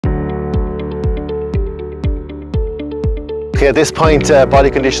Okay, at this point,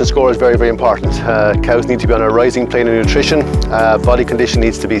 body condition score is very, very important. Cows need to be on a rising plane of nutrition. Body condition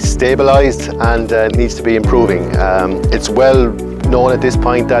needs to be stabilised and needs to be improving. It's well known at this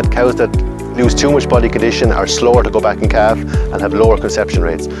point that cows that lose too much body condition are slower to go back and calve and have lower conception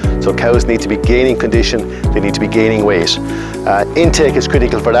rates. So cows need to be gaining condition, they need to be gaining weight. Intake is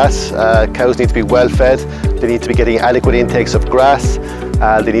critical for that. Cows need to be well fed, they need to be getting adequate intakes of grass,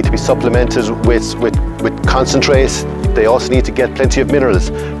 they need to be supplemented with concentrates. They also need to get plenty of minerals,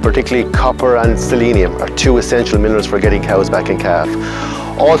 particularly copper and selenium are two essential minerals for getting cows back in calf.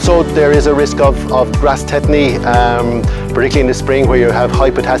 Also, there is a risk of grass tetany, particularly in the spring where you have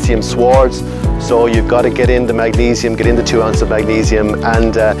high potassium swards. So you've got to get in the magnesium, get in the 2 ounces of magnesium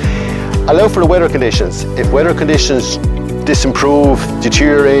and allow for the weather conditions. If weather conditions disimprove,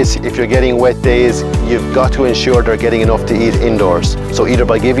 deteriorate, if you're getting wet days, you've got to ensure they're getting enough to eat indoors. So either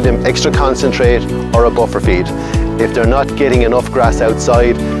by giving them extra concentrate or a buffer feed. If they're not getting enough grass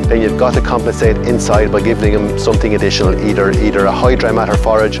outside, then you've got to compensate inside by giving them something additional, either a high dry matter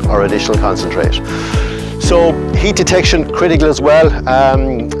forage or additional concentrate. So heat detection critical as well. I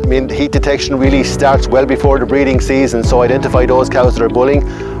mean, heat detection really starts well before the breeding season, so identify those cows that are bulling,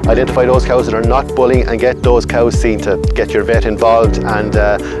 identify those cows that are not bulling and get those cows seen to get your vet involved and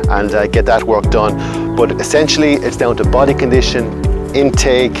get that work done. But essentially it's down to body condition,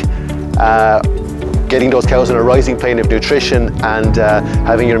 intake, getting those cows on a rising plane of nutrition and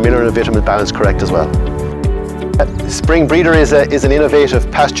having your mineral and vitamin balance correct as well. Spring Breeder is an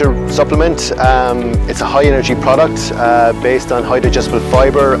innovative pasture supplement. It's a high energy product based on high digestible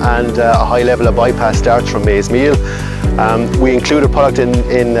fibre and a high level of bypass starch from maize meal. We include a product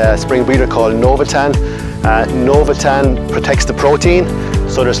in Spring Breeder called Novatan. Novatan protects the protein,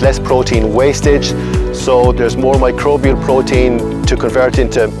 so there's less protein wastage, so there's more microbial protein to convert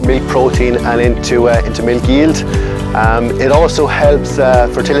into milk protein and into milk yield. It also helps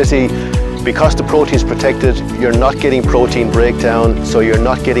fertility. Because the protein is protected, you're not getting protein breakdown, so you're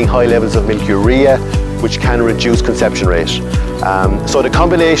not getting high levels of milk urea, which can reduce conception rate. So the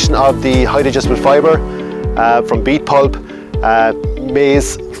combination of the high digestible fibre from beet pulp,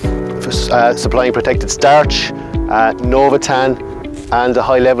 maize supplying protected starch, Novatan, and a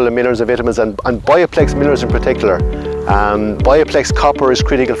high level of minerals and vitamins, and Bioplex minerals in particular. Bioplex copper is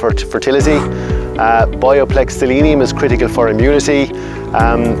critical for fertility. Bioplex selenium is critical for immunity.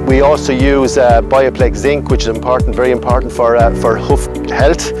 We also use Bioplex zinc, which is very important for hoof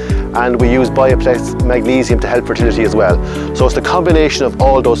health, and we use Bioplex magnesium to help fertility as well. So it's the combination of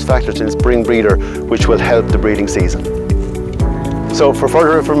all those factors in Spring Breeder which will help the breeding season. So for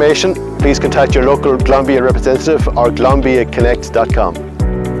further information, please contact your local Glanbia representative or glanbiaconnect.com.